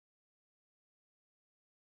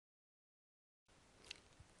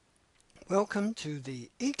Welcome to the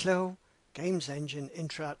E-CLIL Games Engine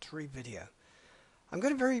introductory video. I'm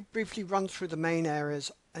going to very briefly run through the main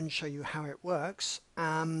areas and show you how it works.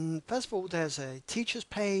 First of all, there's a teacher's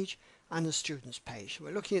page and a student's page.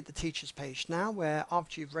 We're looking at the teacher's page now, where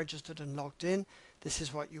after you've registered and logged in, this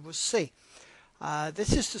is what you will see.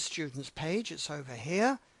 This is the student's page. It's over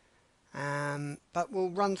here, but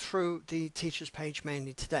we'll run through the teacher's page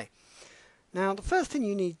mainly today. Now, the first thing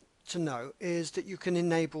you need to know is that you can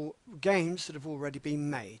enable games that have already been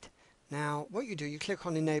made. Now what you do, you click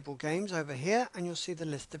on enable games over here and you'll see the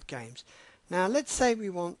list of games. Now let's say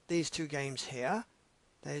we want these two games here.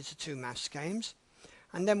 Those are two maths games,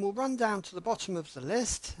 and then we'll run down to the bottom of the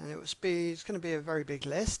list, and it's going to be a very big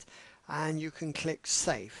list, and you can click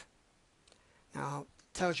save. Now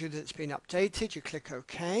it tells you that it's been updated. You click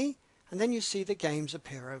OK, and then you see the games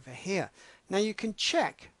appear over here. Now you can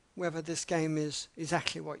check whether this game is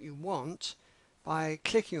exactly what you want by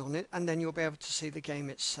clicking on it, and then you'll be able to see the game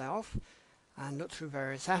itself and look through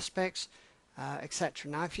various aspects,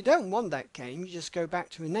 etc. Now if you don't want that game, you just go back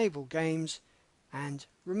to enable games and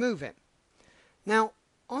remove it. Now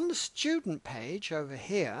on the student page over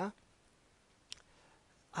here,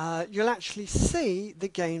 you'll actually see the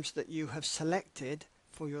games that you have selected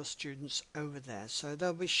for your students over there. So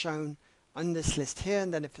they'll be shown on this list here,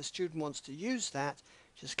 and then if a student wants to use that,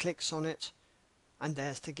 just clicks on it and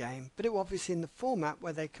there's the game, but it will obviously in the format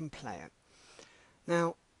where they can play it.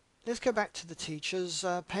 Now let's go back to the teachers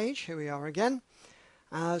page. Here we are again.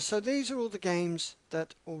 So these are all the games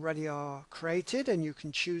that already are created, and you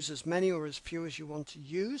can choose as many or as few as you want to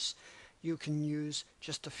use. You can use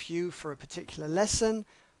just a few for a particular lesson,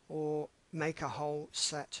 or make a whole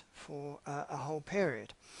set for a whole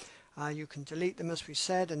period. You can delete them, as we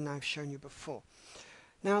said, and I've shown you before.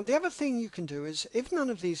 Now the other thing you can do is, if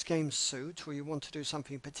none of these games suit, or you want to do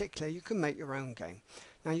something particular, you can make your own game.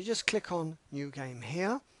 Now you just click on new game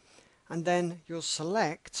here, and then you'll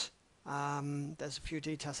select, there's a few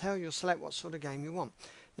details here, you'll select what sort of game you want.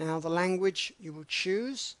 Now the language you will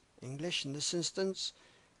choose, English in this instance,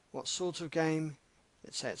 what sort of game,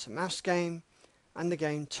 let's say it's a maths game, and the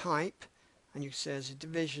game type, and you say there's a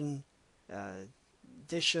division,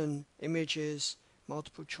 addition, images,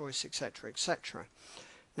 multiple choice, etc., etc.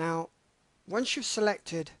 Now once you've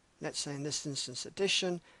selected, let's say in this instance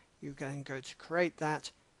addition, you then go to create that,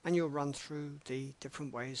 and you'll run through the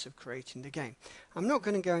different ways of creating the game. I'm not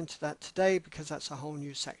going to go into that today because that's a whole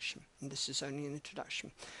new section, and this is only an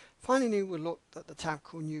introduction. Finally, we'll look at the tab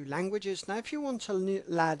called new languages. Now if you want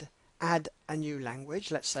to add a new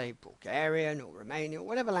language, let's say Bulgarian or Romanian or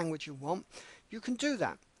whatever language you want, you can do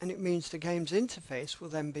that, and it means the game's interface will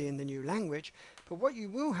then be in the new language, but what you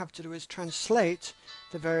will have to do is translate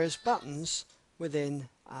the various buttons within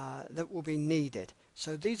that will be needed.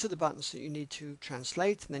 So these are the buttons that you need to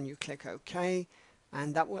translate, and then you click OK,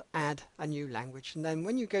 and that will add a new language, and then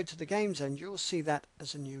when you go to the game's end, you'll see that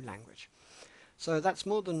as a new language. So that's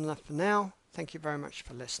more than enough for now. Thank you very much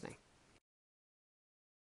for listening.